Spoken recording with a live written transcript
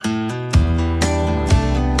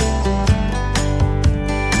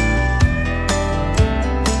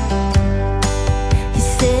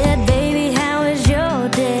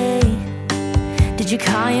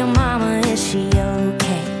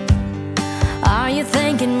you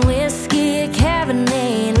thinking whiskey or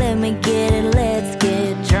Cabernet? Let me get it, let's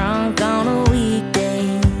get drunk on a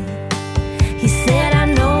weekday. He said, I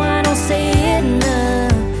know I don't say it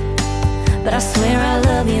enough, but I swear I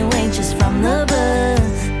love you ain't just from the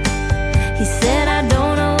buzz. He said, I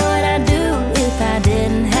don't know what I'd do if I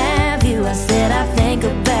didn't have you. I said, I think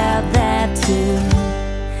about that too.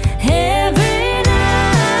 Every night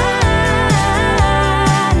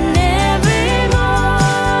and every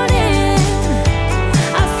morning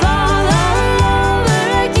I fall all over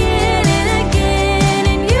again and again,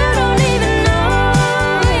 and you don't even know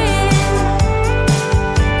it.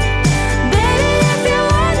 Baby, if you're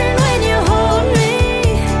wondering when you hold me,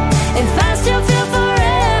 if I still feel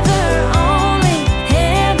forever, only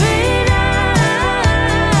every night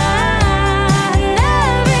and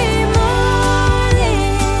every morning.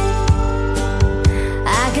 I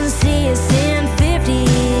can see us in 50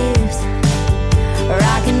 years,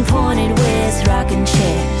 rocking pointed west, rocking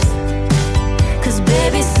chairs. 'Cause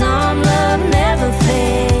baby, some love never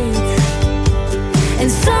fades, and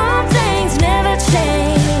some things never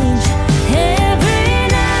change. Every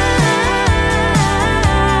night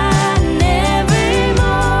and every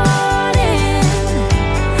morning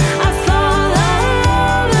I fall all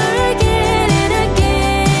over again and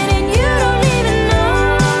again, and you don't even know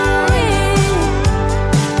it.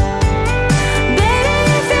 Baby,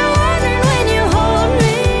 if you're wondering when you hold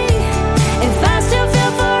me, if I still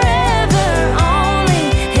feel forever, only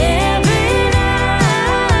every night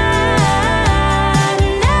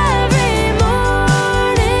and every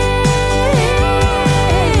morning.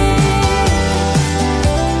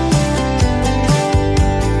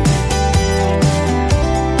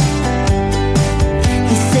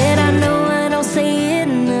 He said, I know I don't say it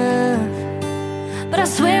enough, but I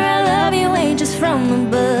swear I love you ain't just from the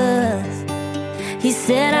buzz. He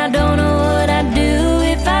said, I don't know what I'd do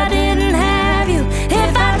if I didn't have you,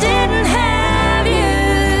 if I didn't have you.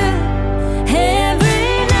 Every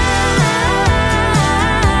night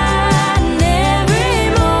and every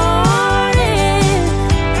morning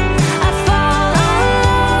I fall all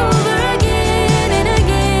over again and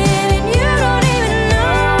again, and you don't even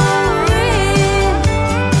know it.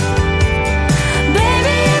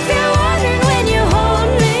 Baby, if you're wondering when you hold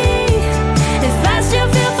me, if I still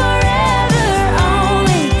feel forever,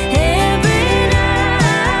 only every night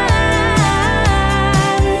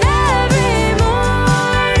and every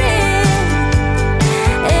morning.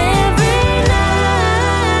 Every night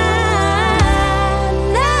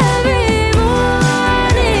and every morning.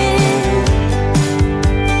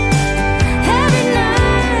 Every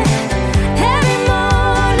night, every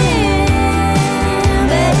morning,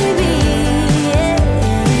 baby, yeah.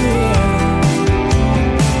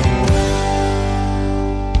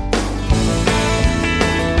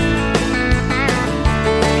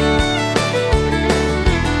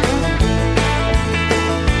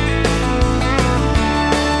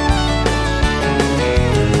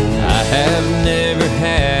 I have never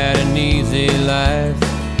had an easy life,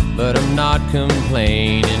 but I'm not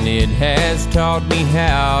complaining. It has taught me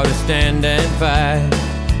how to stand and fight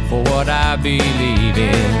for what I believe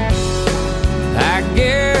in. I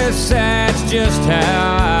guess that's just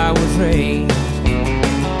how I was raised.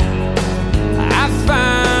 I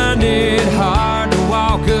find it hard to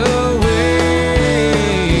walk away.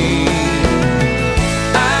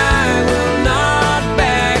 I will not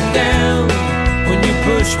back down when you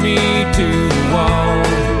push me to the wall,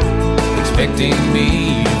 expecting me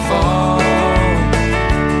to fall.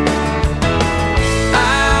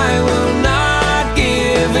 I will not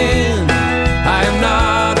give in. I am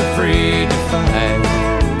not afraid to fight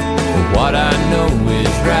for what I know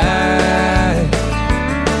is right.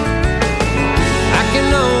 I can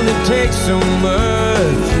only take so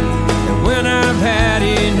much, and when I've had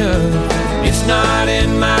enough, it's not in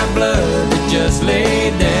my blood to just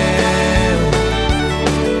lay down.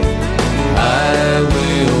 I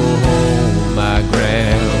will hold my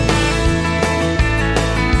ground.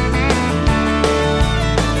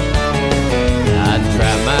 I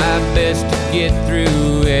try my best to get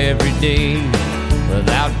through every day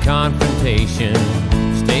without confrontation,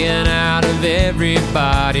 staying out of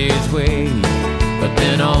everybody's way. But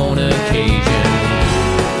then on occasion,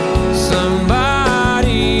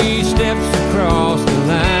 somebody steps across the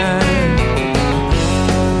line.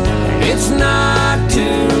 It's not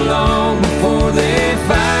too long before they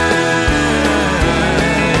find.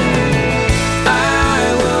 I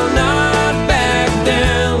will not back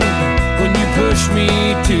down when you push me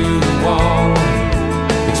to the wall,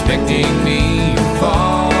 expecting me to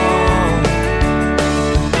fall.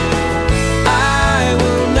 I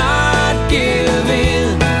will not give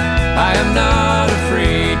in. I am not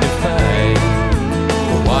afraid to fight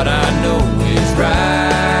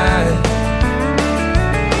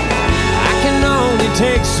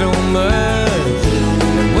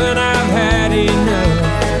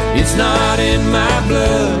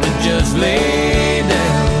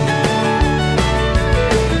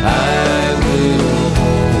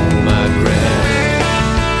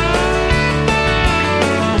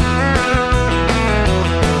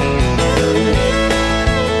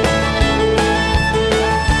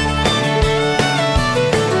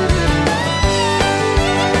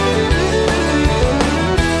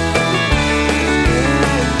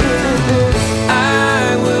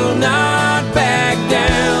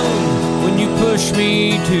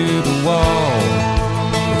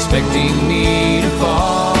expecting me to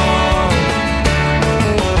fall.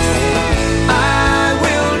 I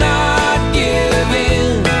will not give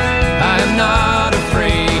in. I am not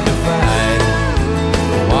afraid to fight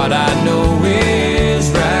for what I know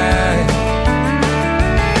is right.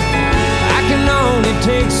 I can only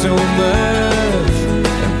take so much,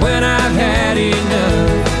 and when I've had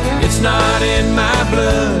enough, it's not in my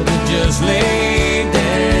blood to just lay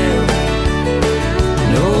down.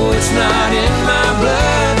 No, it's not in my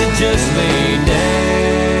blood to just lay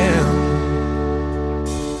down.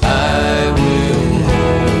 I will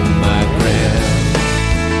hold my ground.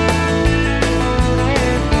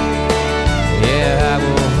 Yeah, I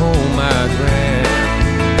will hold my ground.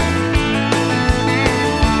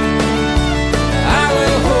 I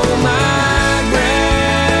will hold my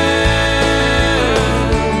ground.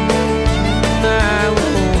 I will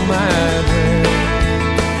hold my ground.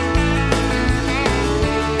 I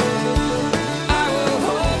will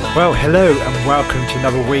hold my. Well, hello and welcome to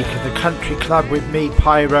another week of the Country Club with me,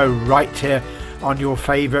 Pyro, right here on your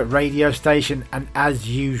favourite radio station. And as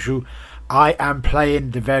usual, I am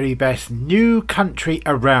playing the very best new country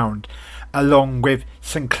around, along with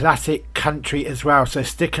some classic country as well. So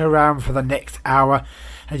stick around for the next hour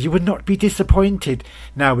and you would not be disappointed.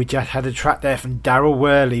 Now, we just had a track there from Darryl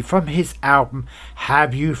Worley from his album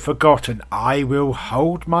Have You Forgotten? I Will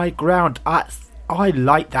Hold My Ground. I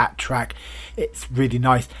like that track. It's really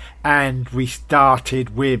nice. And we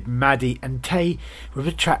started with Maddie and Tay with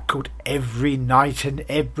a track called Every Night and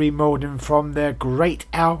Every Morning from their great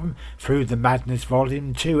album Through the Madness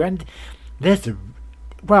Volume 2. And there's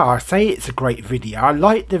I say it's a great video. I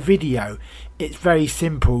like the video. It's very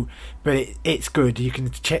simple, but it's good. You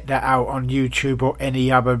can check that out on YouTube or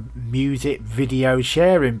any other music video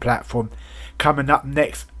sharing platform. Coming up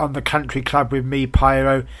next on the Country Club with me,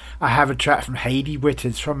 Pyro, I have a track from Hayley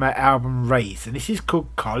Whitters from her album Race, and this is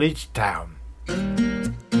called College Town.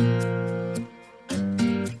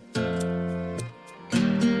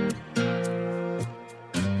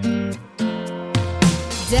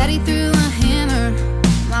 Daddy threw a hammer,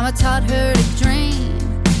 Mama taught her to dream.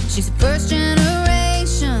 She's a first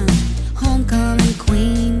generation homecoming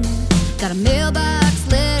queen. Got a mailbox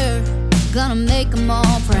letter, gonna make them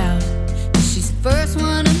all proud. She's the first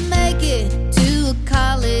one to make it to a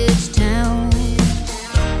college town.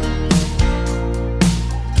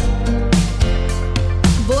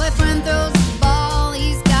 Boyfriend throws the ball,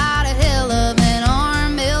 he's got a hell of an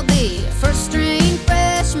arm. He'll be a first string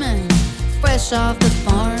freshman, fresh off the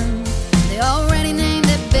farm. They already named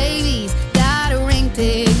their babies, got a ring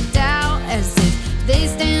picked out, as if they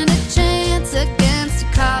stand a chance against a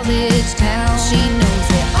college town. She knows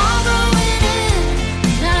they're all going in,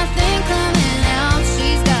 nothing coming out.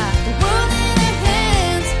 She's got the world in her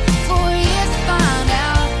hands, 4 years to find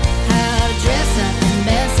out how to dress up and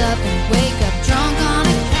mess up and wake up drunk on a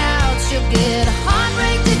couch. She'll get a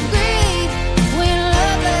heartbreak degree when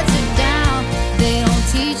love lets her down. They don't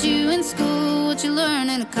teach you in school what you learn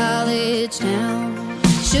in a college town.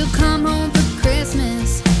 She'll come home for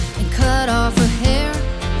Christmas and cut off her hair.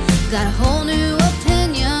 Got a whole new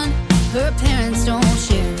opinion her parents don't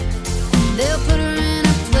share. They'll put her in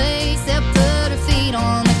a place, they'll put her feet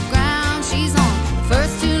on the ground. She's on the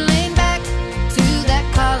first 2 lane back to that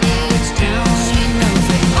college town. She knows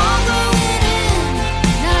they're all going in,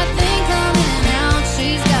 nothing coming out.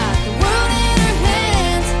 She's got the world in her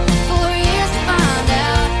hands, 4 years to find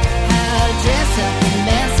out how to dress up and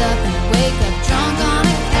mess up and wake up drunk on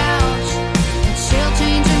a couch. And she'll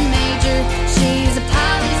change her major, she's a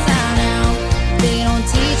poli-sci now. They don't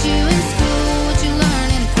teach you in school what you learn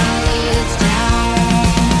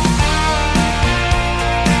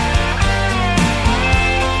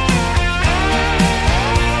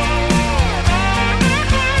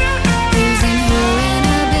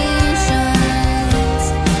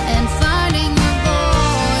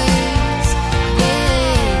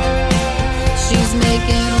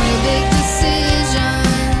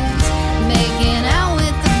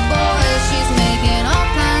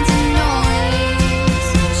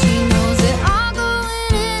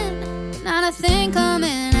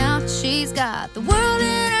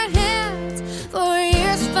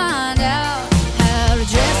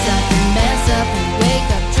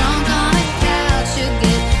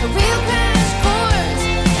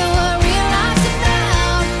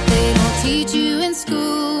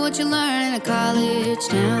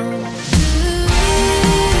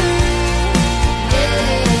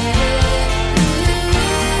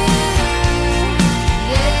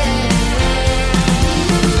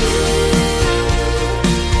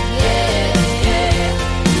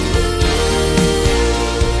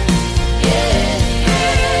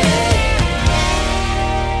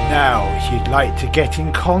Now, if you'd like to get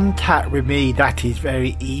in contact with me, that is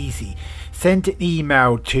very easy. Send an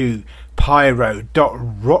email to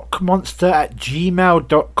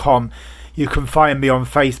pyro.rockmonster@gmail.com. You can find me on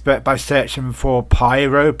Facebook by searching for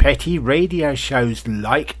Pyro Petty Radio Shows,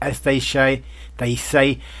 like as they say.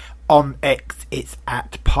 On X, it's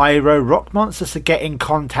at Pyro Rock Monster. So get in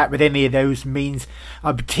contact with any of those means.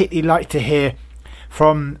 I'd particularly like to hear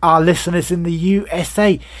from our listeners in the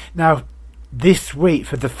USA. Now, this week,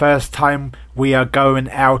 for the first time, we are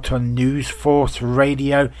going out on News Force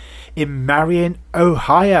Radio in Marion,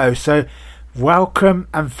 Ohio. So welcome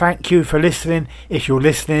and thank you for listening if you're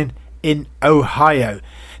listening in Ohio.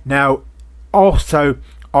 Now, also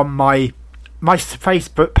on my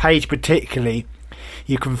Facebook page particularly,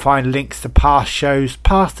 you can find links to past shows,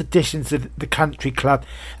 past editions of the Country Club,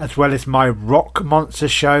 as well as my Rock Monster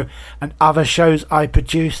show and other shows I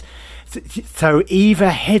produce. So either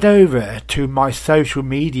head over to my social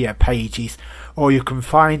media pages, or you can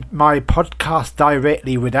find my podcast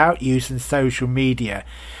directly without using social media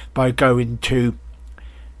by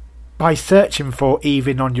searching for,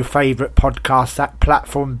 even on your favourite podcast that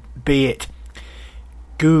platform, be it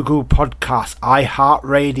Google Podcasts,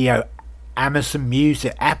 iHeartRadio, Amazon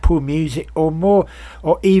Music, Apple Music or more,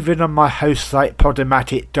 or even on my host site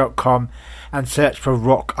podomatic.com, and search for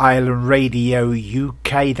Rock Island Radio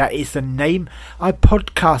UK. That is the name I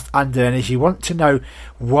podcast under. And if you want to know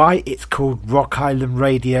why it's called Rock Island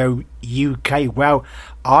Radio UK, well,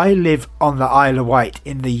 I live on the Isle of Wight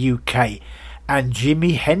in the UK, and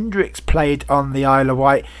Jimi Hendrix played on the Isle of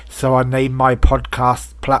Wight, so I named my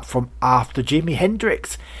podcast platform after Jimi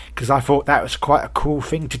Hendrix, because I thought that was quite a cool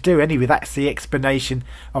thing to do. Anyway, that's the explanation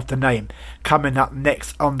of the name. Coming up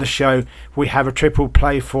next on the show, we have a triple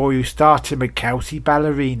play for you, starting with Kelsey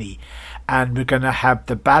Ballerini, and we're going to have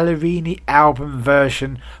the Ballerini album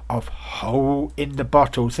version of Hole in the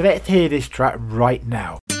Bottle. So let's hear this track right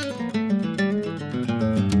now.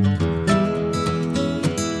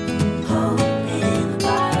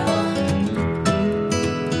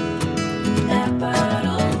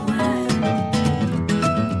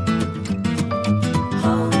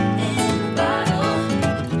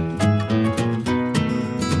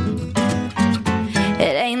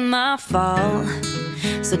 Fault,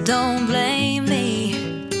 so don't blame me.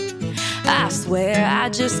 I swear I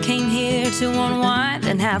just came here to unwind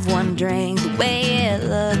and have one drink. The way it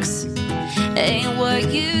looks ain't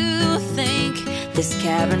what you think. This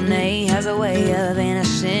Cabernet has a way of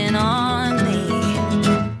vanishing on me.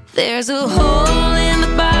 There's a hole in the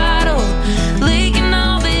bottle, leaking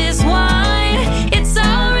all this wine. It's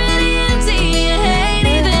already empty, it ain't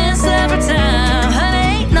even supper time.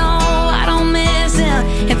 Honey, no, I don't miss him.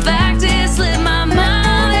 In fact, it slipped my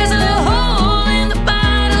mind. There's a hole in the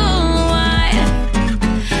bottle wine.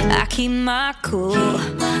 I keep my cool,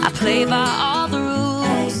 I play by all the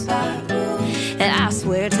rules, and I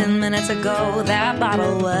swear 10 minutes ago that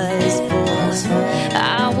bottle was full.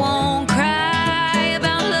 I won't cry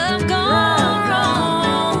about love gone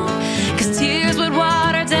wrong, 'cause tears would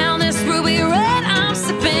water down this ruby red I'm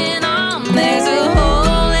sipping on. There's a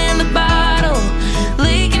hole in the bottle,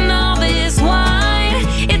 leaking all this wine.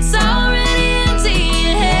 It's already empty,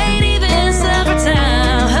 it ain't even supper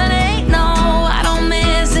time. Honey, no, I don't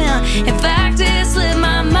miss him. In fact, it slipped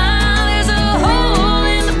my mind. There's a hole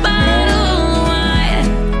in the bottle wine.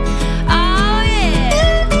 Oh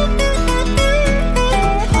yeah.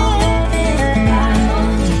 Hole in the bottle.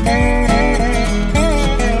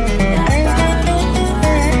 That bottle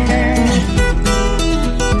wine.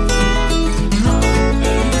 Hole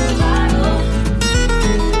in the bottle.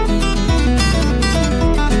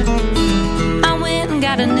 I went and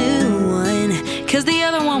got a new one, 'cause the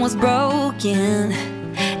other one was broken.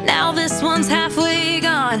 Now this one's halfway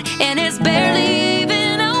gone, and it's barely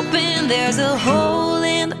even open. There's a hole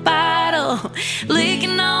in the bottle,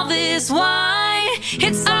 leaking all this wine.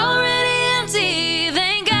 It's already empty,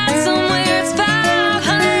 thank God somewhere it's found.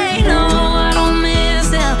 Honey, no, I don't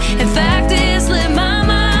miss him. In fact, it slipped my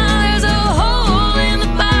mind. There's a hole in the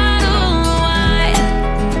bottle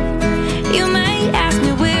wine. You may ask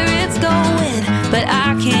me where it's going, but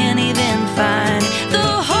I can't even find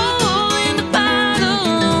the hole in the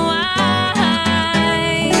bottle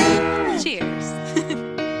wine. Cheers.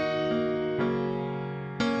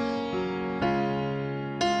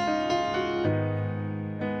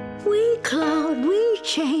 We clawed, we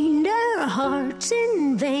chained our hearts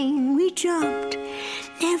in vain. We jumped,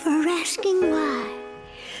 never asking why.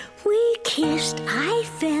 We kissed, I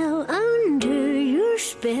fell under your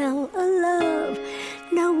spell, a love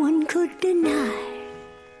no one could deny.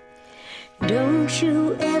 Don't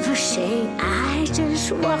you ever say I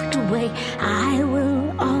just walked away. I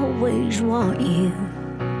will always always want you.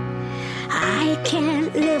 I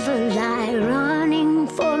can't live a lie running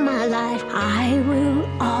for my life. I will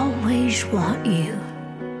always want you.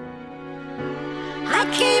 I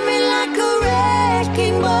came in like a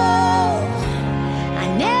wrecking ball. I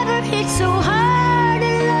never hit so hard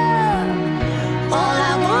in love. All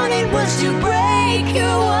I wanted was to break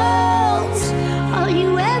your walls. All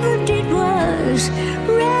you ever did was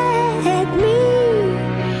wreck me.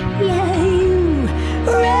 Yeah, you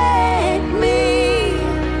wreck me.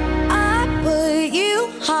 I put you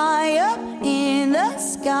high up in the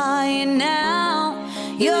sky, and now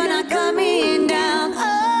you're not coming down.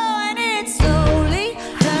 Oh, and it slowly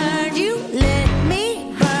turned you, let me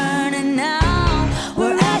burn, and now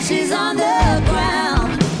we're ashes on the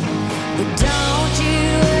ground. But don't you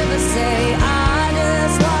ever say I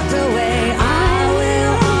just walked away. I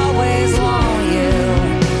will always want you.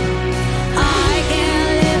 I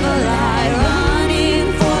can't live a lie running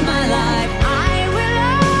for my life. I will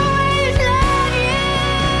always love you.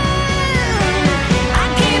 I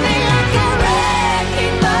came in like a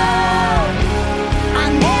wrecking ball. I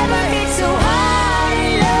never hit so hard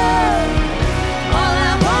in love. All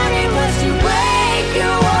I wanted was to break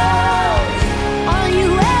your walls. All you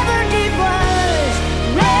ever did was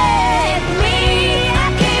wreck me. I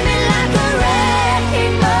came in like a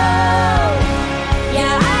wrecking ball.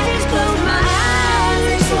 Yeah, I just closed my eyes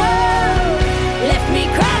and swore. Left me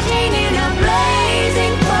crashing in a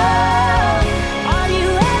blazing fall. All you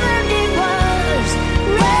ever did was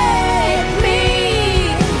wreck me.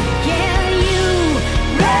 Yeah, you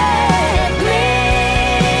wrecked me.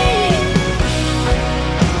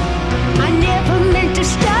 I never meant to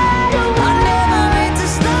start a war.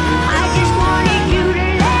 I just wanted you to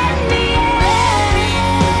let me in.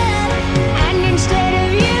 And instead of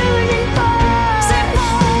using force,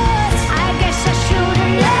 I guess I should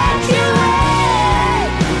have let you in.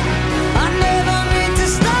 I never meant to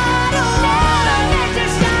start a war. I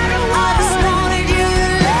just wanted you to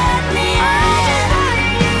let me in.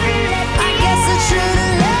 I guess I should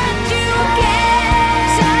have let you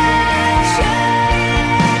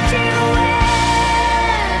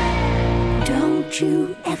in. Don't you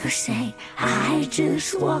ever say I just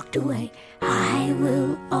walked away. I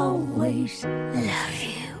will always love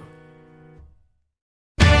you.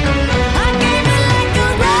 I came in like a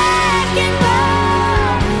wrecking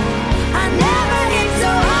ball. I never hit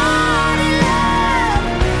so hard in love.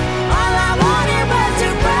 All I wanted was to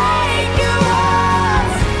break your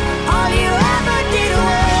walls. All you ever did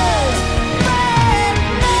was wreck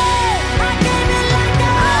me. I came in like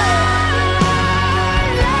a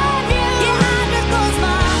love you. Yeah, I just closed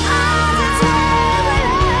my eyes and swore.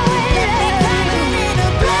 Let me crashing in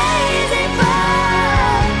a blazing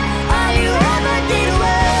fire. All you ever did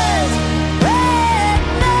was wreck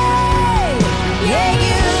me. Yeah,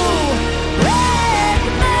 you wrecked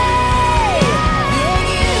me. Yeah,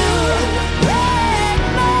 you wrecked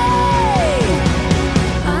me.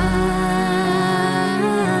 I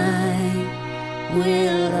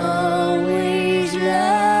will always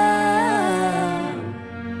love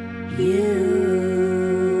you.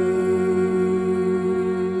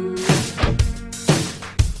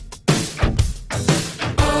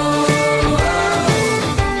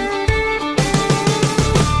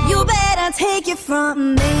 You better take it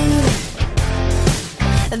from me.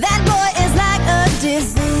 That boy is like a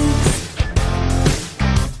disease.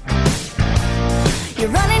 You're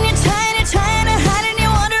running, you're trying to hide, and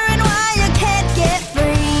you're wondering why you can't get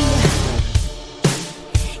free.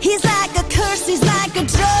 He's like a curse, he's like a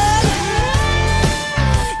drug.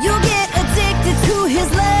 You'll get addicted to his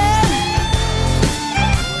love.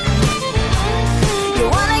 You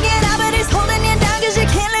wanna get out, but he's holding you down, 'cause you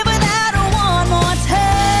can't live without one more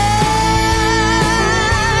touch.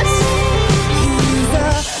 He's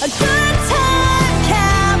a good time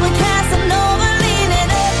cowboy, Casanova, leaning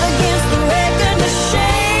up against the record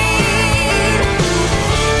machine.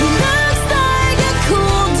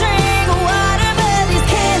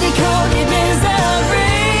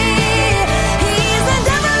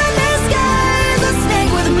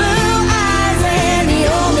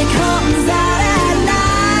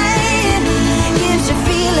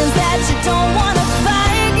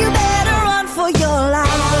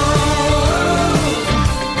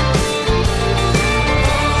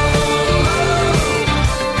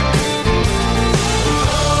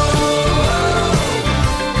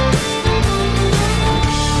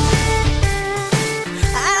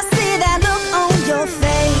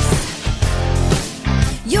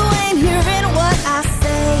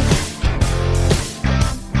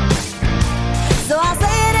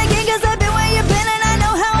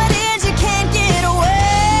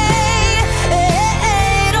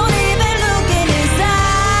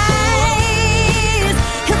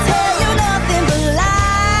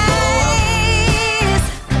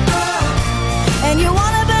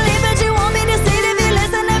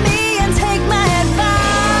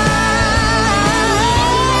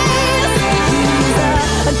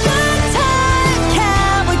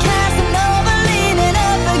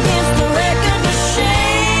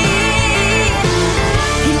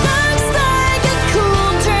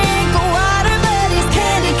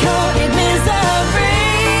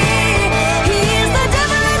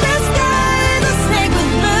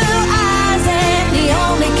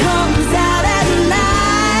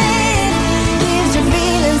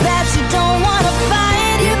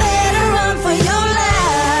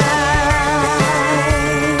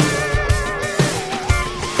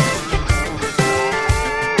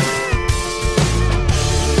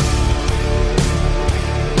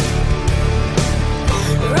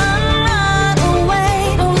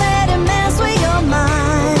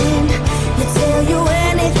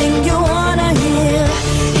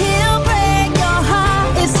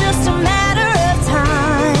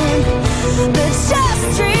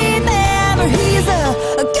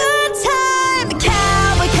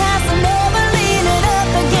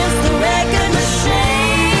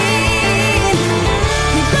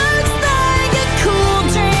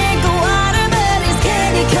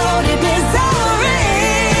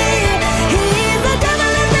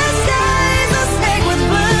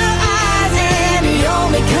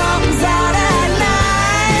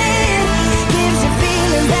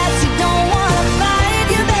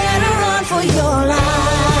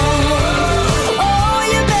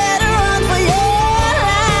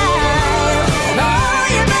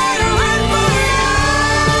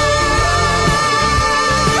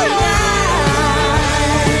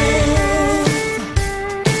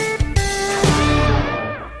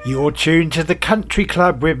 You're tuned to the Country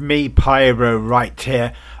Club with me, Pyro, right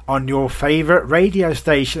here on your favourite radio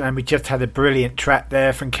station. And we just had a brilliant track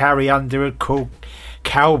there from Carrie Underwood called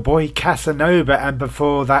Cowboy Casanova, and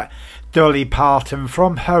before that Dolly Parton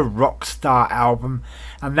from her Rockstar album,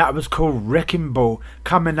 and that was called Wrecking Ball.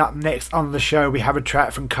 Coming up next on the show we have a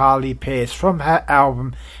track from Carly Pearce from her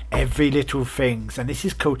album Every Little Things, and this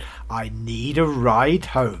is called I Need a Ride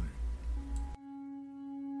Home.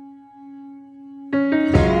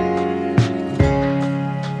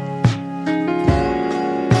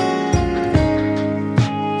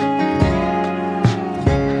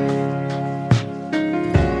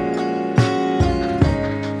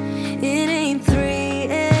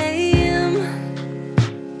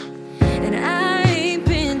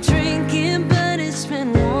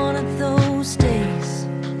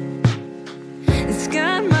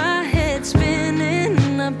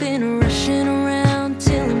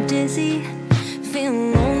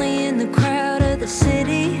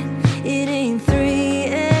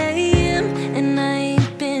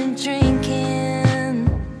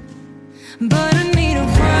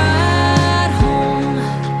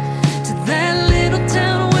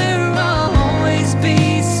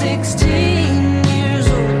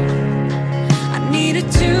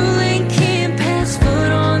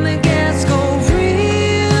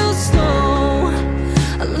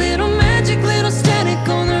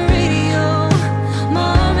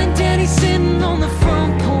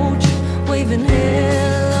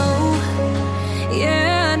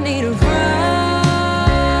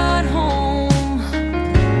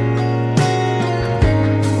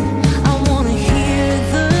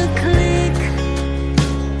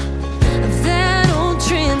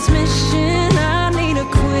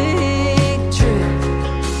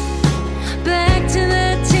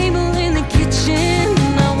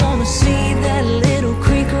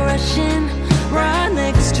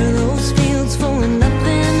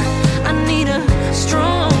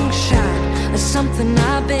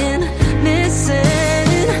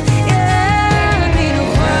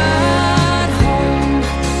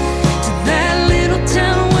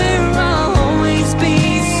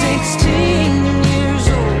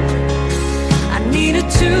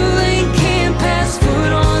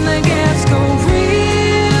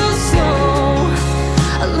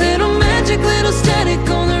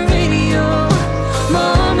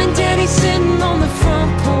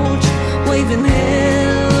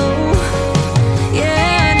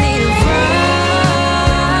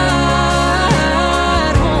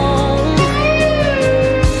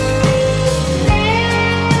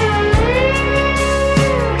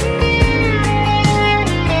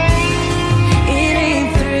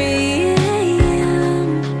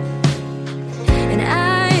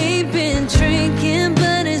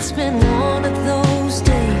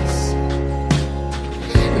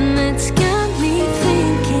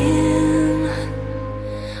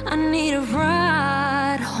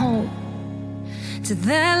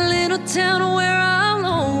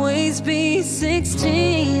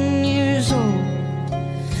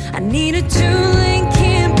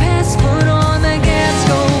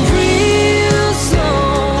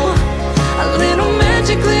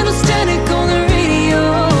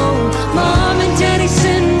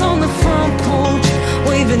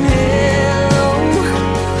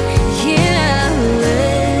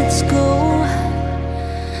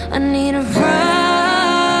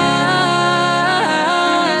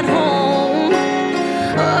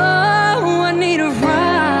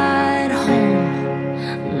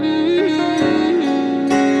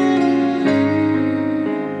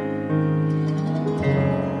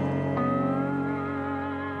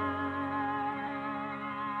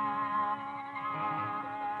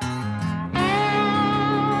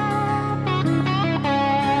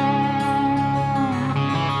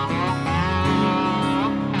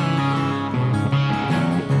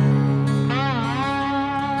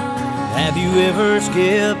 Have you ever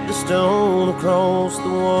skipped a stone across the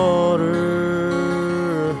water?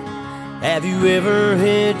 Have you ever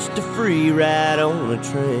hitched a free ride on a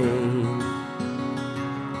train?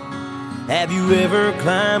 Have you ever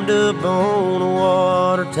climbed up on a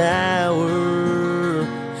water tower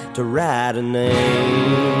to write a name?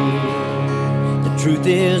 The truth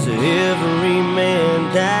is every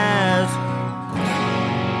man dies,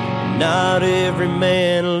 not every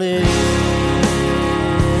man lives.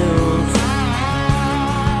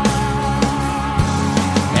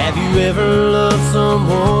 Have you ever loved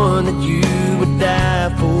someone that you would die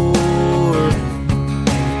for?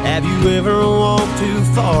 Have you ever walked too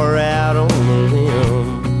far out on a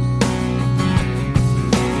limb?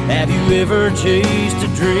 Have you ever chased a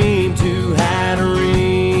dream too high to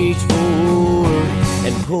reach for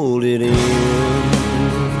and hold it in.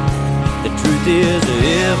 The truth is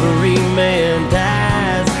every man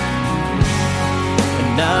dies,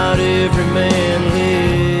 and not every man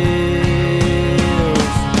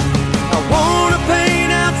lives. I wanna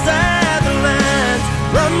paint outside the lines,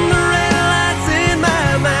 run the red lights in my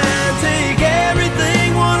mind, take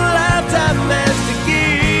everything one lifetime has to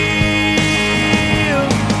give.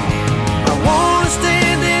 I wanna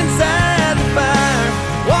stand inside the fire,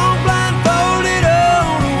 walk blindfolded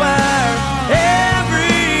on the wire.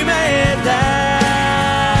 Every man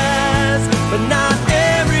dies, but not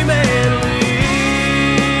every man lives.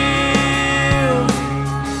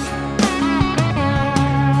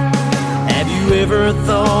 Have you ever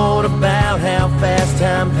thought about how fast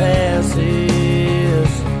time passes?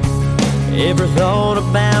 Ever thought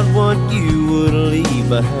about what you would leave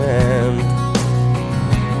behind?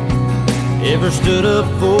 Ever stood up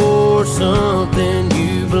for something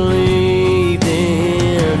you believed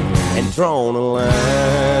in and drawn a line?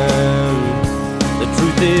 The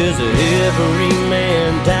truth is every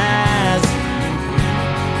man dies,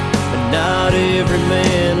 but not every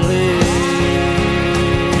man lives.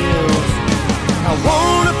 I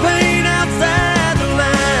wanna paint outside the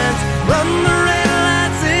lines, run the red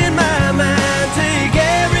lights in my mind, take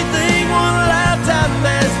everything one lifetime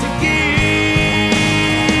has to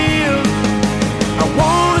give. I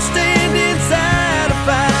wanna stand inside a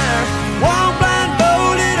fire, walk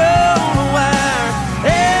blindfolded on the wire.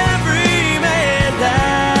 Every man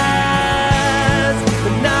dies,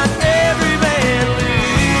 but not every man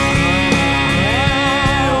lives.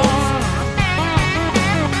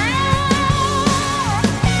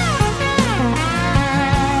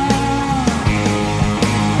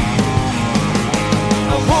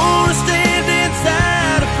 I wanna stand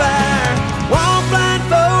inside a fire, walk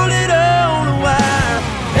blindfolded on the wire.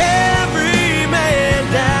 Every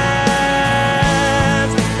man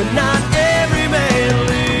dies, but not every man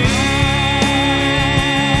lives.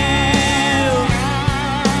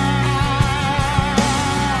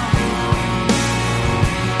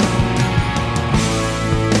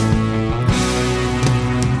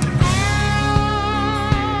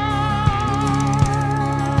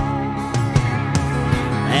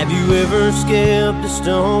 Have you ever skipped a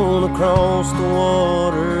stone across the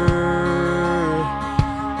water?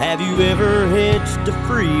 Have you ever hitched a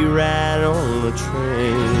free ride on a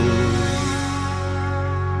train?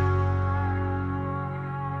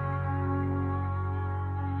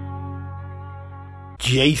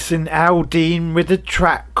 Jason Aldean with a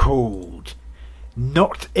track called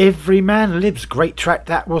Not Every Man Lives. Great track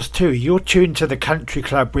that was too. You're tuned to the Country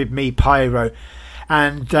Club with me, Pyro.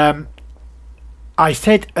 And I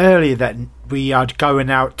said earlier that we are going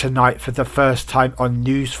out tonight for the first time on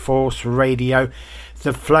News Force Radio,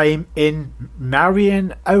 The Flame in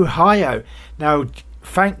Marion, Ohio. Now,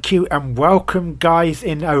 thank you and welcome, guys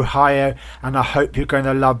in Ohio, and I hope you're going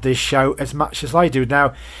to love this show as much as I do.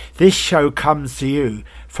 Now, this show comes to you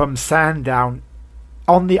from Sandown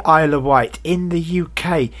on the Isle of Wight in the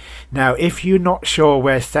UK. Now, if you're not sure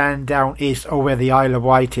where Sandown is or where the Isle of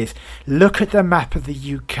Wight is, look at the map of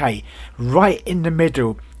the UK. Right in the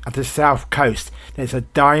middle of the south coast, there's a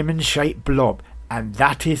diamond-shaped blob, and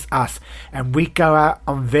that is us. And we go out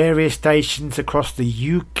on various stations across the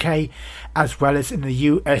UK as well as in the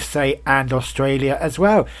USA and Australia as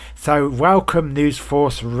well. So welcome, News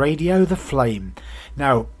Force Radio, The Flame.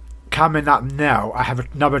 Now, coming up now, I have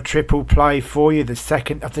another triple play for you, the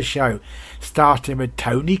second of the show, starting with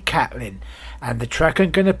Tony Catlin, and the track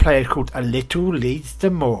I'm going to play is called A Little Leads to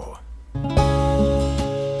More.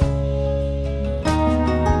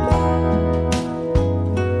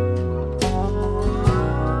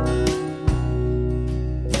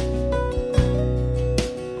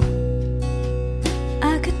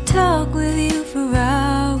 I could talk with you for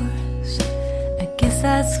hours, I guess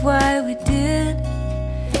that's why we did.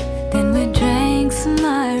 Then we drank some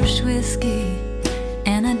Irish whiskey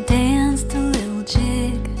and I danced a little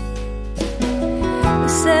jig. We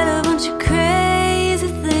said a bunch of crazy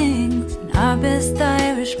things in our best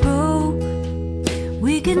Irish brogue.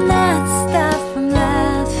 We could not stop from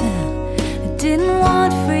laughing. I didn't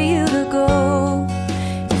want for you to go.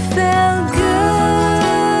 You felt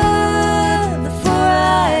good before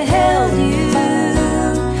I held you.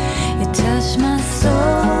 You touched my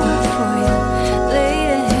soul before you laid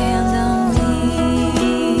a hand on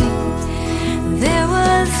me.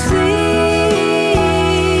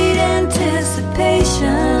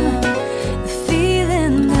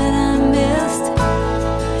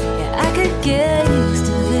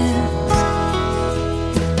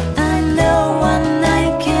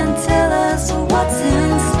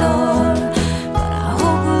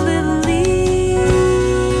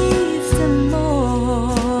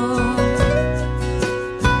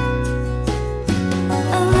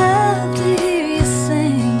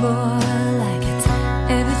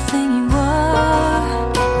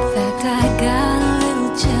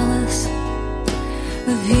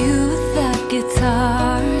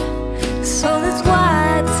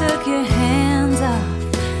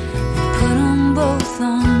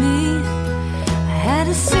 on me. I had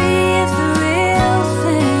to see if the real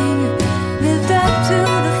thing lived up to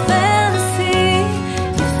the fantasy.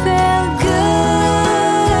 You felt good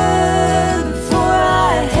before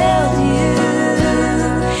I held you,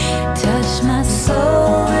 touched my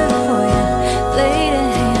soul before you laid a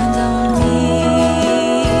hand on me.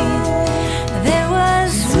 There was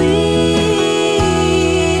sweet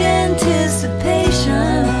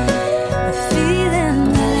anticipation, a feeling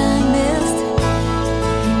that I missed.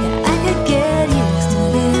 Yeah, I could get used to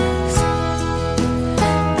this.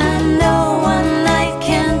 I know one night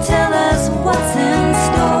can't tell us what's in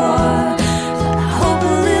store, but I hope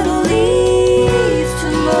a little leads to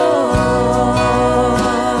more.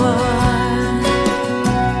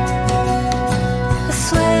 I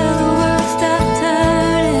swear the world stopped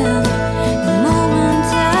turning the moment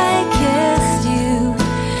I kissed you,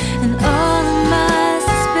 and all of my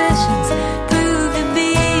suspicions proved to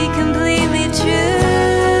be completely true.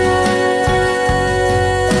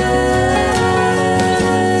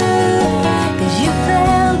 'Cause you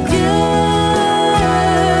felt good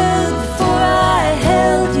before I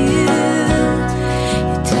held you.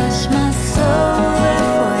 You touched my soul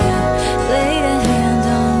before you laid a hand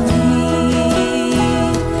on me.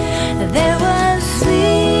 There was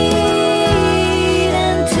sweet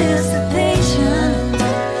anticipation,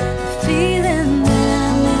 a feeling that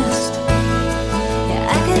I missed.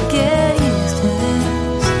 Yeah, I could get used to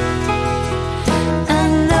this. I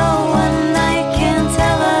know one night can't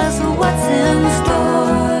tell us what's in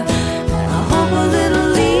store, but I hope a little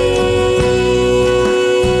leads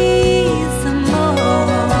to more.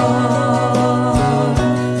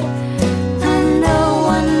 I know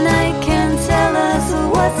one night can't tell us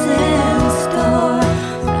what's in store,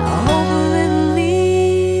 but I hope a little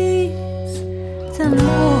leads to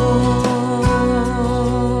more.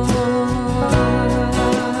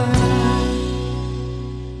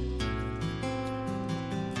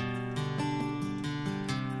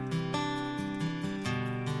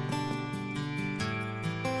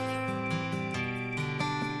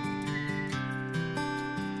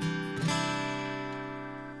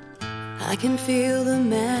 I can feel the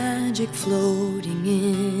magic floating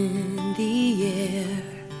in the air.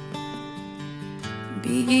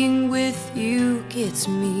 Being with you gets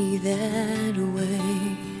me that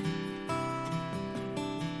way.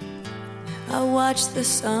 I watch the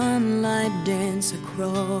sunlight dance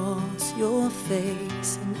across your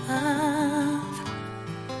face, and I've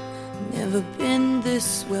never been this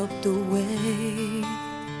swept away.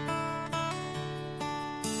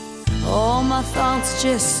 All my thoughts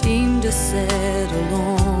just seem to settle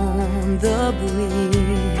on the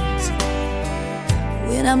breeze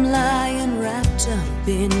when I'm lying wrapped up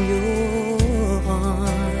in your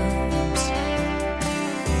arms.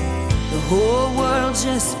 The whole world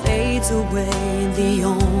just fades away, and the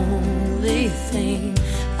only thing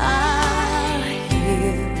I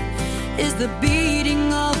hear is the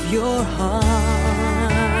beating of your heart.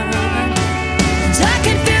 And I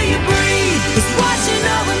can feel you breathe, it's washing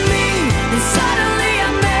over me, and suddenly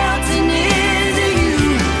I'm melting into you.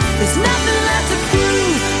 There's nothing left to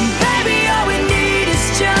prove, baby, all we need is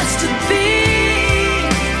just to be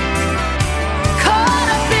caught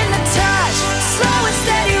up in the touch, slow and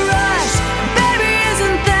steady rush. Baby,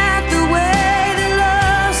 isn't that the way that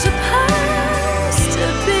love's supposed to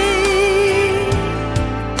be?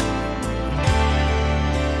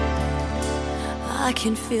 I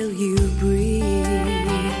can feel you breathe.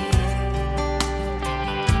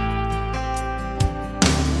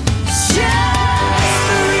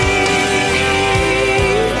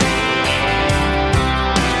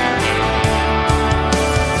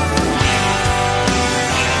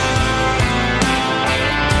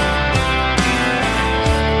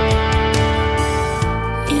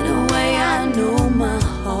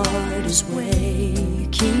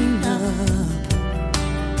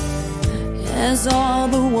 As all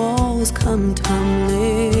the walls come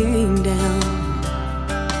tumbling down,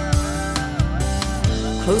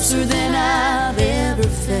 closer than I've ever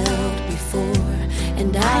felt before.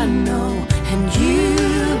 And I know, and you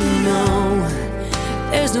know,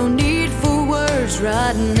 there's no need for words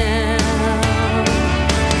right now.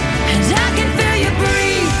 And I can feel you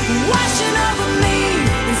breathe, washing over me,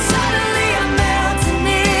 and suddenly I'm melting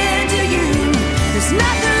into you. There's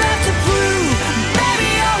nothing left to prove,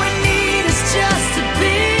 baby, all we need is just to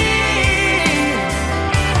be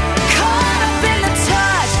caught up in the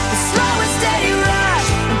touch, the slow and steady rush.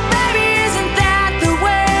 And baby, isn't that the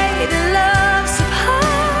way that love's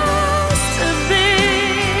supposed to be?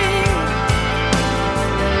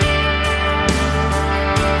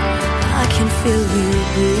 I can feel you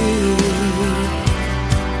breathe.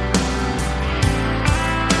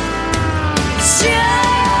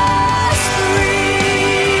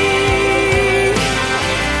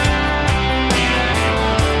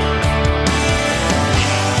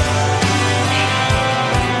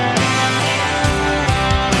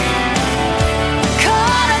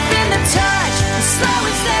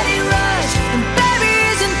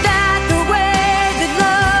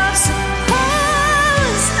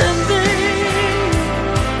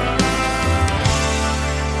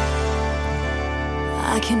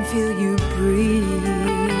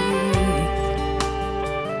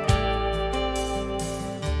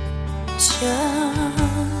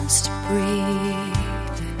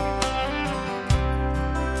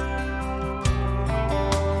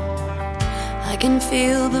 can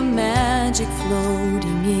feel the magic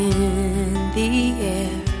floating in the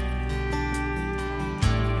air.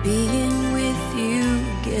 Being with you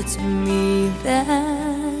gets me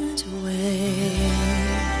that way.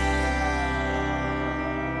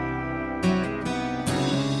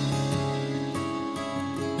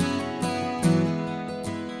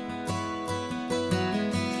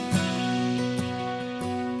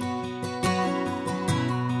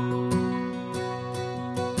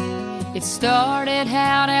 It started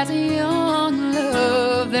out as a young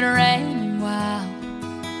love that ran wild,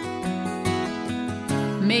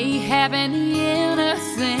 me having the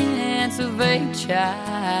innocence of a child.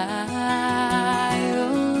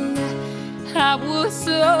 I was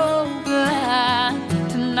so blind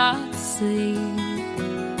to not see,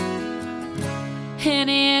 and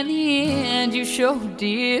in the end you sure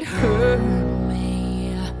did hurt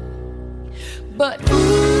me. But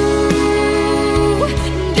ooh,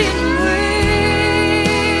 didn't we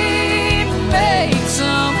make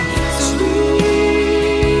some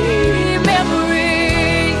sweet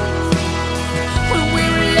memories when we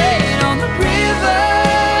were laying on the river,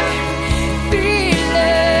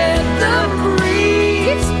 feeling the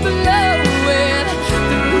breeze blowing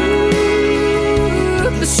through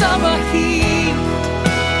the summer heat,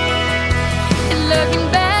 and looking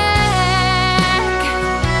back,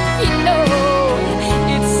 you know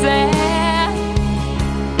it's sad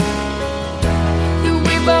that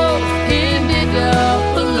we both ended up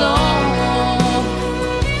alone.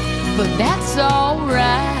 But that's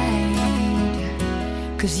alright,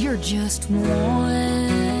 'cause you're just one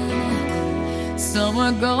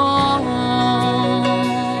summer gone.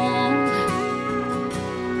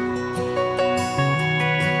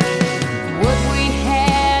 What we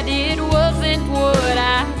had, it wasn't what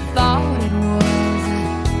I thought it was,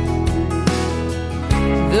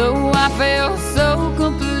 though I felt so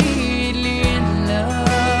completely in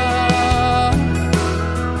love.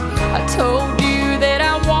 I told you that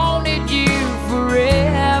I wanted you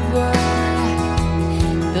forever,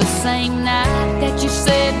 the same night that you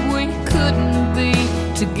said we couldn't be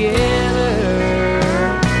together.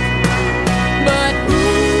 But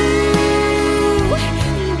ooh,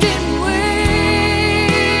 didn't we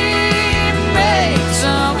make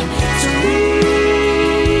some sweet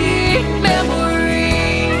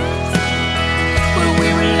memories when we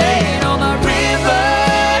were laying on the river,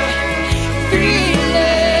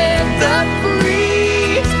 feeling the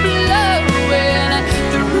breeze blowing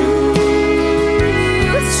through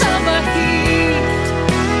summer heat.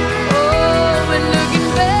 Oh, and looking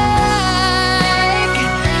back,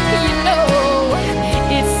 you know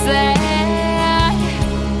it's sad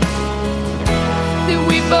that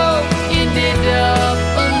we both ended up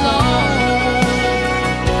alone.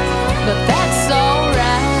 But that's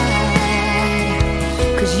alright,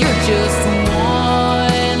 'cause you're just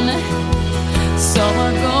one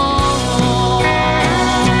summer gone.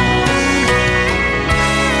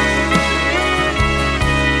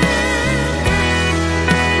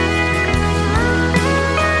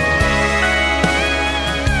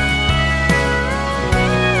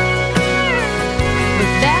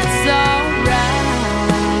 But that's alright,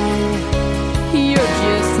 you're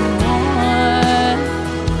just one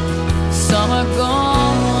summer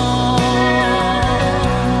gone.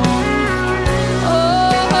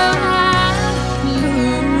 Oh, I'm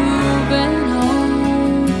moving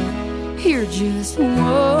on. You're just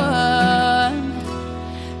one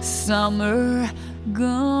summer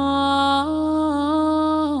gone.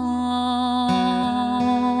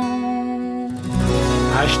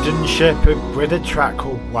 Ashton Shepherd with a track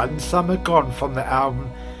called One Summer Gone from the album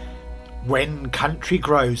When Country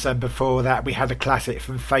Grows, and before that we had a classic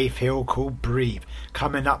from Faith Hill called Breathe.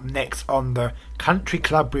 Coming up next on the Country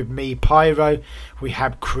Club with me, Pyro, we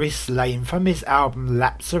have Chris Lane from his album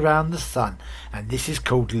Laps Around the Sun, and this is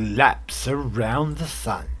called Laps Around the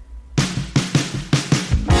Sun.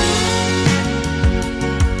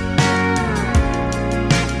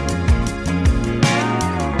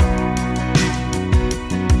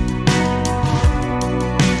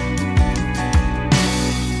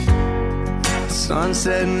 Sun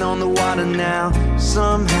setting on the water now.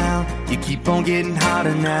 Somehow you keep on getting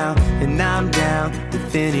hotter now, and I'm down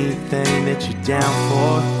with anything that you're down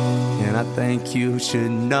for. And I think you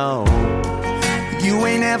should know you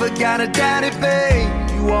ain't ever got a daddy, babe.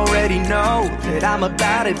 You already know that I'm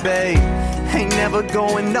about it, babe. Ain't never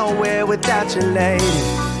going nowhere without you, lady.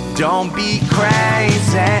 Don't be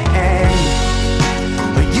crazy.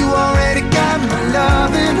 You already got my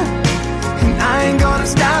loving, and I ain't gonna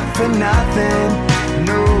stop for nothing.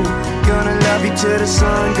 No, gonna love you till the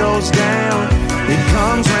sun goes down and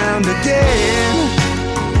comes round again.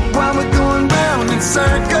 while we're going round in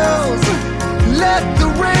circles. Let the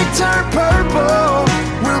rain turn purple.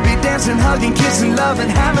 We'll be dancing, hugging, kissing, loving,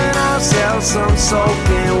 having ourselves some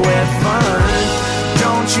soaking wet fun.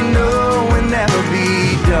 Don't you know we'll never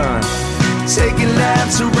be done taking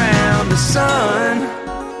laps around the sun.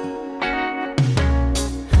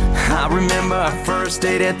 I remember our first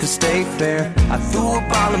date at the state fair. I threw a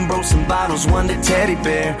ball and broke some bottles, one to teddy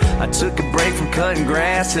bear. I took a break from cutting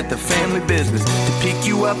grass at the family business to pick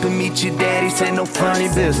you up and meet your daddy, say no funny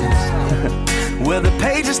business. Well, the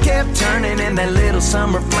pages kept turning and that little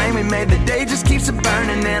summer flame we made, the day just keeps it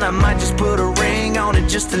burning. And I might just put a ring on it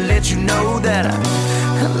just to let you know that I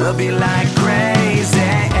love you like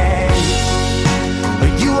crazy.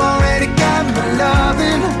 You already got my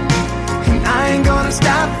loving, and I ain't gonna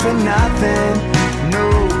stop for nothing. No,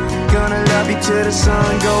 gonna love you till the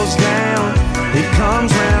sun goes down. It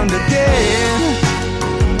comes round again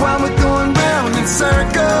while we're going round in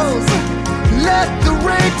circles. Let the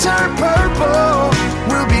rain turn purple.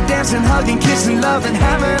 We'll be dancing, hugging, kissing, loving,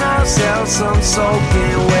 having ourselves some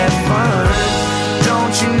soaking wet fun.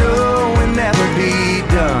 Don't you know we'll never be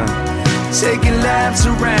done taking laps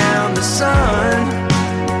around the sun.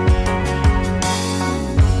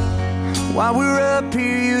 While we're up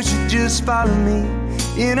here, you should just follow me.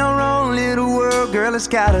 In our own little world, girl, it's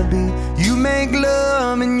gotta be. You make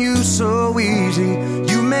love and you so easy.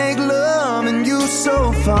 You make love and you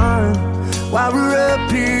so fun. While we're up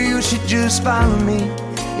here, you should just follow me.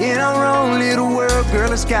 In our own little world,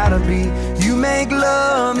 girl, it's gotta be. You make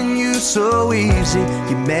love and you so easy.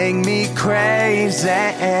 You make me crazy.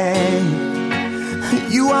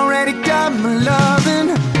 You already got my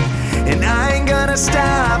loving, and I ain't gonna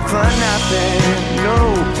stop for nothing.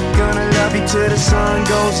 No, gonna love you till the sun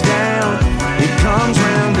goes down. It comes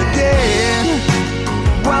round again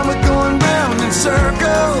while we're going round in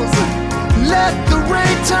circles. Let the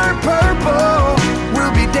rain turn purple.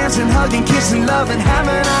 We'll be dancing, hugging, kissing, loving,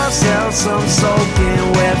 having ourselves some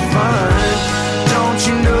soaking wet fun. Don't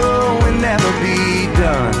you know we'll never be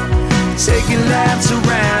done taking laps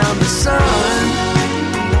around the sun.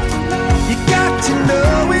 You got to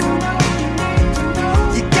know it.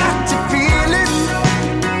 You got to feel it.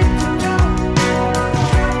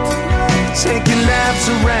 Taking laps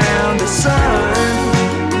around the sun.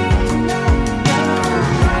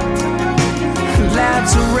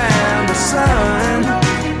 Laps around the sun.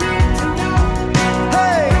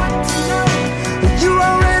 Hey, you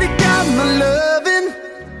already got my loving.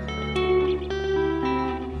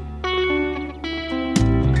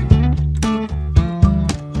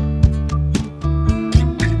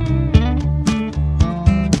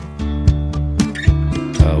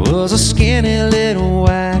 I was a skinny little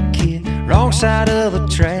white kid, wrong side of the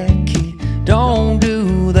track, kid. Don't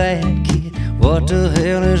do that, kid. What the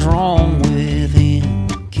hell is wrong with him,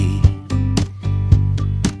 kid?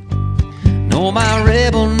 No, my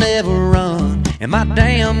rebel never run, and my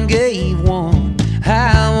dam gave one.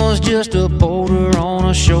 I was just a boulder on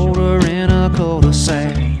a shoulder in a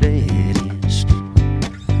cul-de-sac dead end street.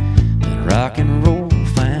 And rock and roll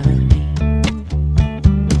found me.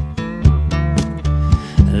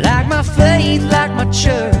 Like my faith, like my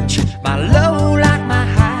church, my low, like my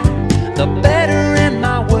high, the better in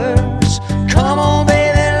my words. Come on,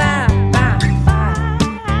 baby, light my fire.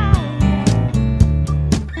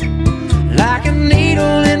 Like a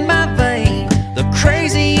needle in my vein, the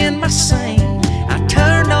crazy in my sane. I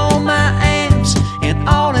turned on my amps, and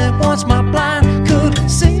all at once my blind could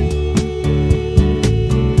see.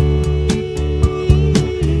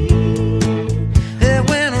 That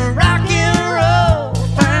when rock and roll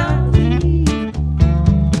found me.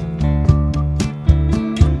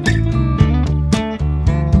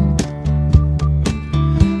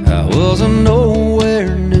 I was a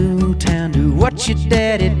nowhere new town. Do what your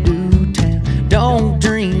daddy do town. Don't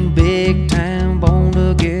dream big time. Born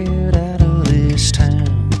to get out of this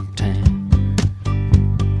town.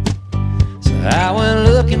 So I went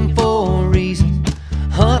looking for a reason,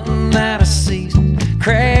 hunting out of season.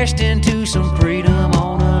 Crashed into some freedom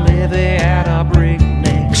on a levee at a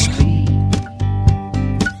breakneck speed.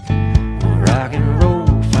 Rock and roll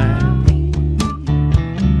found me.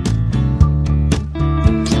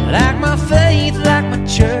 Like my faith, like my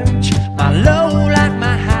church, my low, like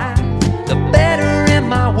my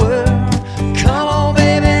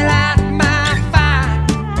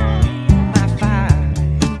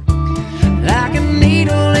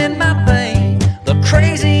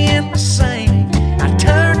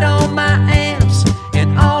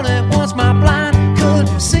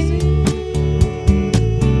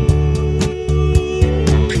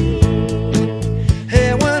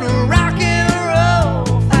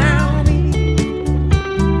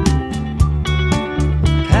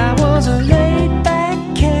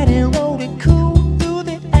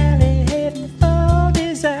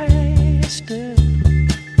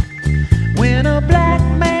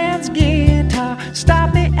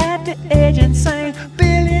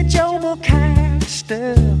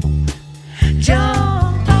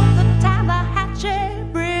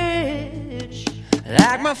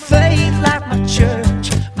Like my faith, like my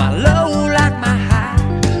church, my low, like my high,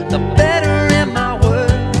 the better in my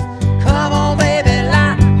world. Come on, baby,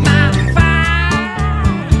 light my fire.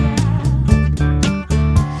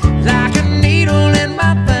 Like a needle in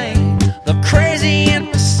my vein, the crazy and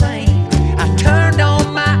the sane. I turned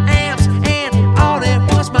on my amps and all that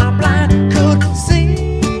was my blind could see.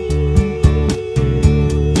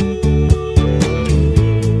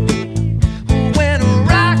 When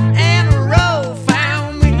rock and roll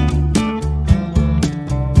found me,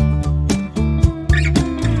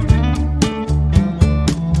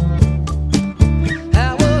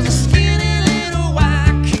 I was a skinny little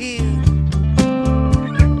white kid,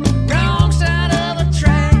 wrong side of the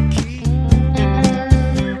track kid.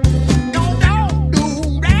 Don't do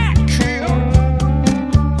that, kid.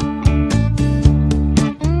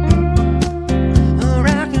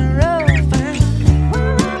 Rock and roll found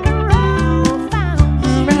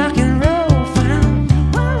me. Rock and roll found me.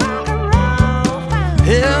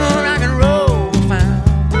 Yeah, rock and roll found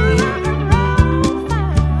me.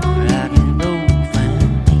 Rock and roll found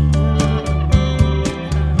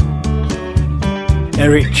me.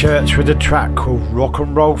 Eric Church with a track called Rock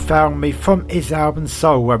and Roll Found Me from his album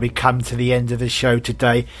Soul, where we come to the end of the show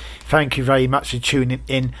today. Thank you very much for tuning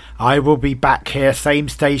in. I will be back here, same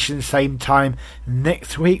station, same time,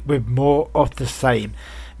 next week with more of the same.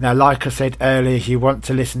 Now, like I said earlier, if you want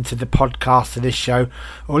to listen to the podcast of this show,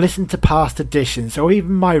 or listen to past editions, or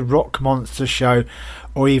even my Rock Monster show,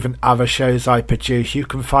 or even other shows I produce, you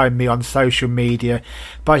can find me on social media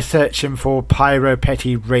by searching for Pyro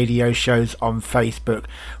Petty Radio Shows on Facebook.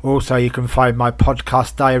 Also, you can find my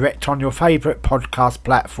podcast direct on your favourite podcast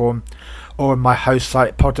platform, or on my host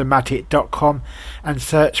site podomatic.com, and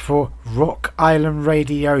search for Rock Island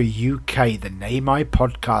Radio UK, the name I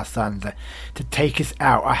podcast under. To take us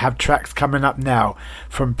out, I have tracks coming up now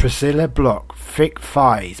from Priscilla Block, Thick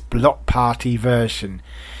Thighs, Block Party version,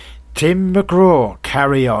 Tim McGraw,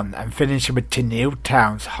 Carry On, and finishing with Tennille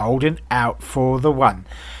Towns, Holding Out for the One.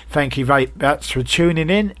 Thank you very much for tuning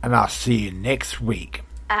in, and I'll see you next week.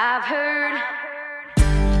 I've heard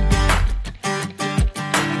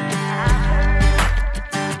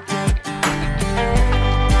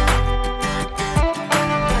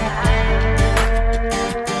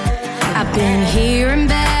I've been hearing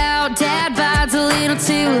about dad bods a little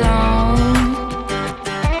too long.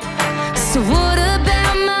 So what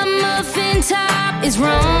about my muffin top is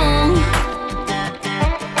wrong?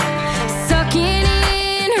 Sucking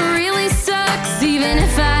in really sucks. Even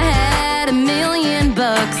if I had $1 million,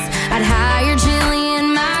 I'd hire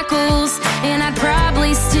Jillian Michaels and I'd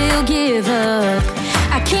probably still give up.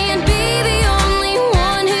 I can't be the only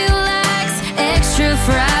one who likes extra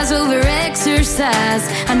fries over exercise.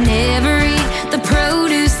 I never eat the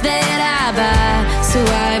produce that I buy, so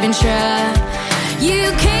I've been trying. You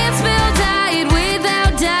can't spell diet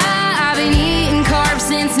without dye. I've been eating carbs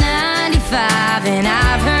since 95, and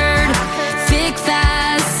I've heard thick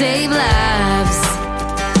thighs save lives.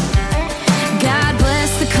 God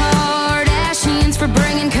bless the Kardashians for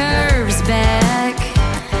bringing curves back,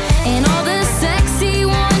 and all the sexy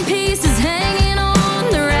one pieces hanging on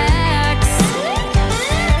the racks.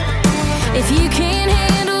 If you can't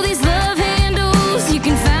handle these love handles, you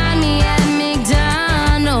can find me at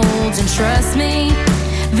McDonald's, and trust me,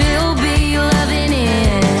 they'll be loving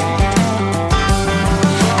it.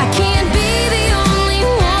 I can't be the only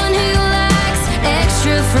one who likes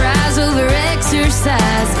extra fries over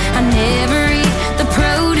exercise. I never eat the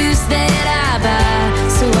produce that I buy,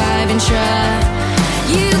 so I've been trying.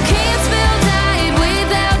 You can't spell diet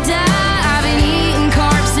without dye. I've been eating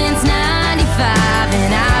carbs since 95,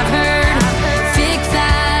 and I've heard thick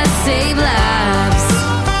thighs save lives.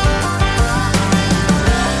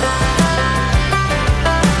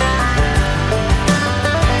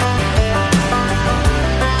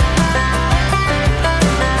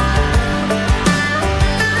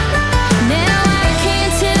 Now I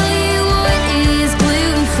can't tell you what is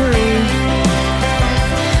gluten-free,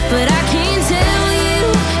 but I can tell you,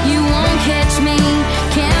 you won't catch me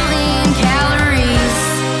counting calories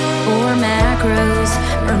or macros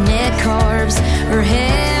or net carbs or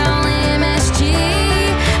hell MSG.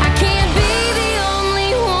 I can't be the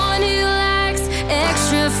only one who likes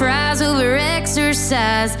extra fries over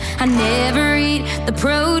exercise. I never eat the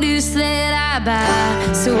produce that I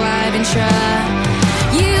buy, so I've been trying.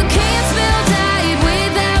 You can't spell diet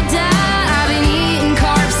without dye. I've been eating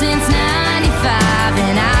carbs since 95,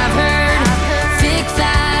 and I've heard thick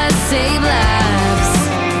thighs save lives.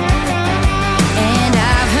 And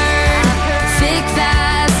I've heard thick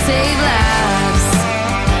thighs save lives.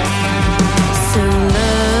 So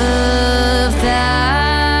love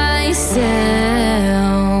thyself.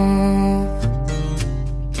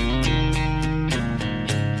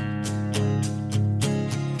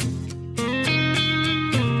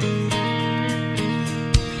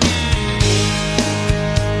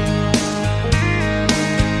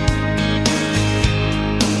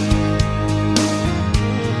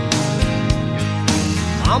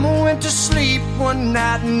 went to sleep one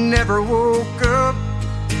night and never woke up.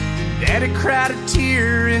 Daddy cried a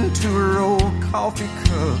tear into her old coffee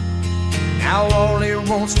cup. Now all he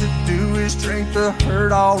wants to do is drink the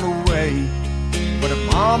hurt all away. But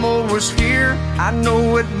if Mama was here, I know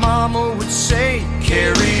what Mama would say.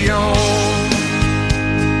 Carry on,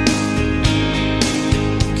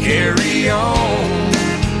 carry on.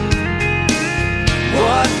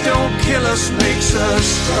 What don't kill us makes us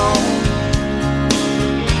strong.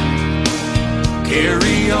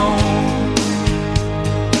 Carry on.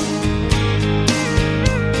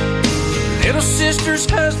 Little sister's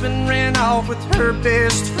husband ran off with her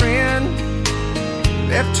best friend,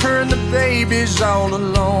 left her and the babies all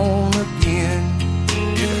alone again.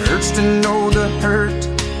 It hurts to know the hurt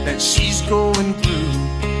that she's going through,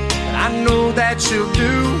 but I know that she'll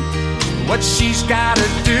do what she's gotta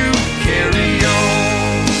do. Carry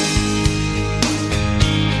on,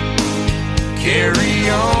 carry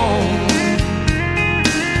on.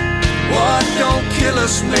 What don't kill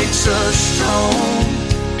us makes us strong.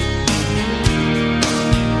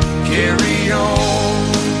 Carry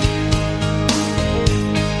on.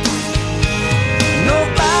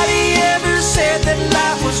 Nobody ever said that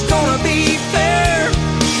life was gonna be fair.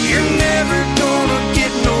 You're never gonna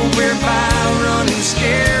get nowhere by running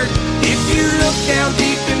scared. If you look down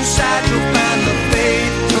deep inside, you'll find the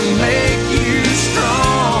faith to make you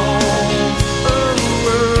strong. Oh,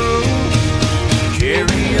 oh.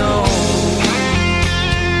 Carry on.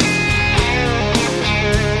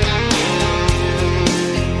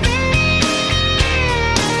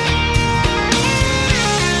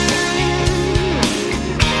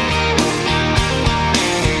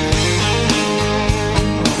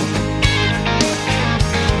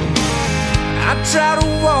 Try to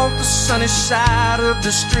walk the sunny side of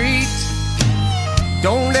the street.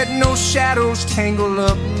 Don't let no shadows tangle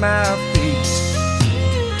up my feet.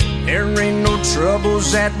 There ain't no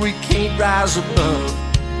troubles that we can't rise above.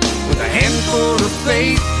 With a handful of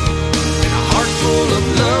faith and a heart full of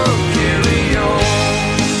love. Carry on,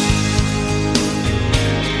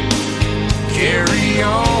 carry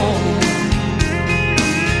on.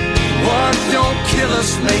 What don't kill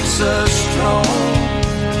us makes us strong.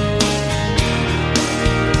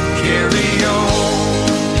 Carry on,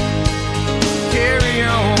 carry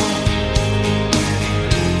on.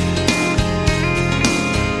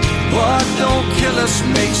 What don't kill us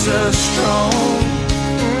makes us strong.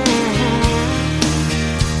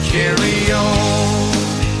 Carry on,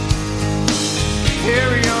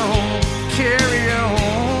 carry on, carry on.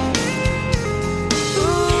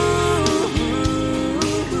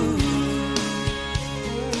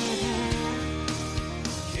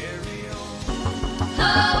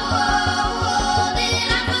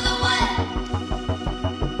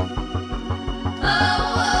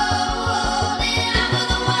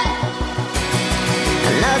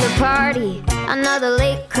 Party, another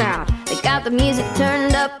late crowd. They got the music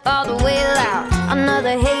turned up all the way loud.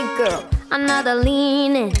 Another hey girl, another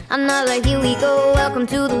leaning, another here we go. Welcome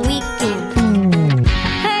to the weekend.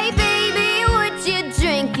 Hey baby, what you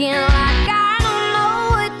drinking? Like I don't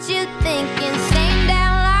know what you're thinking. Same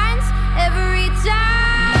down lines every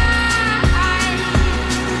time.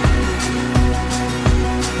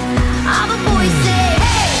 All the boys say,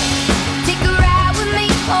 hey, take a ride with me.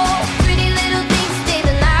 Oh, pretty little thing, stay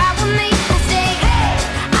the night with me. I say, hey,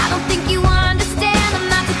 I don't think you understand. I'm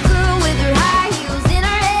not the girl with her high heels in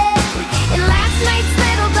her head in last night's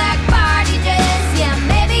little black party dress. Yeah,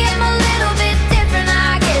 maybe I'm a little bit different,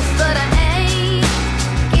 I guess, but I ain't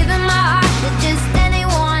giving my heart to just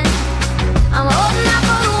anyone. I'm holding out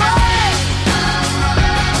for the world.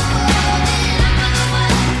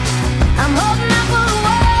 I'm holding out for the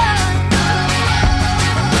world.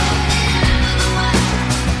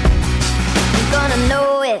 I'm gonna know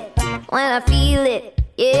it when I feel it.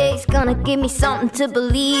 Yeah, he's gonna give me something to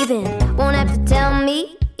believe in. Won't have to tell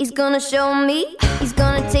me, he's gonna show me. He's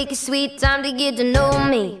gonna take his sweet time to get to know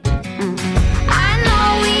me. I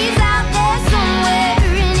know he's